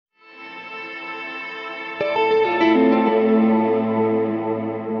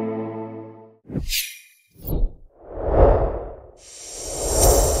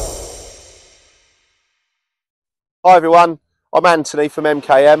Hi everyone, I'm Anthony from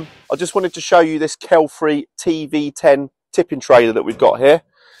MKM. I just wanted to show you this Kellfri TV10 tipping trailer that we've got here.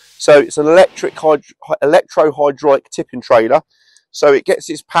 So it's an electro-hydraulic tipping trailer. So it gets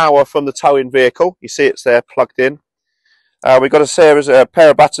its power from the towing vehicle. You see it's there plugged in. We've got a series of a pair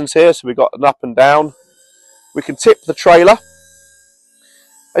of buttons here, so we've got an up and down. We can tip the trailer.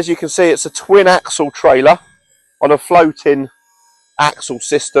 As you can see, it's a twin axle trailer on a floating axle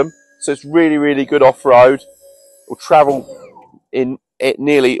system. So it's really good off-road. Will travel in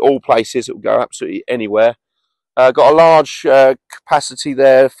nearly all places. It will go absolutely anywhere. Got a large capacity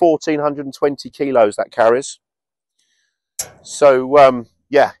there, 1,420 kilos that carries. So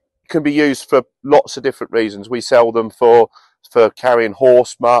yeah, it can be used for lots of different reasons. We sell them for carrying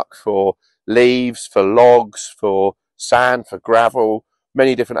horse muck, for leaves, for logs, for sand, for gravel,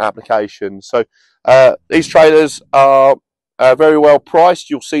 many different applications. So these trailers are very well priced.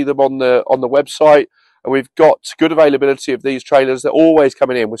 You'll see them on the website. And we've got good availability of these trailers. They're always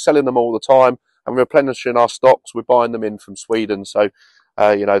coming in. We're selling them all the time and replenishing our stocks. We're buying them in from Sweden. So,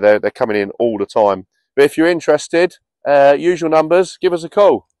 you know, they're coming in all the time. But if you're interested, usual numbers, give us a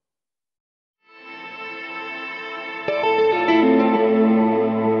call.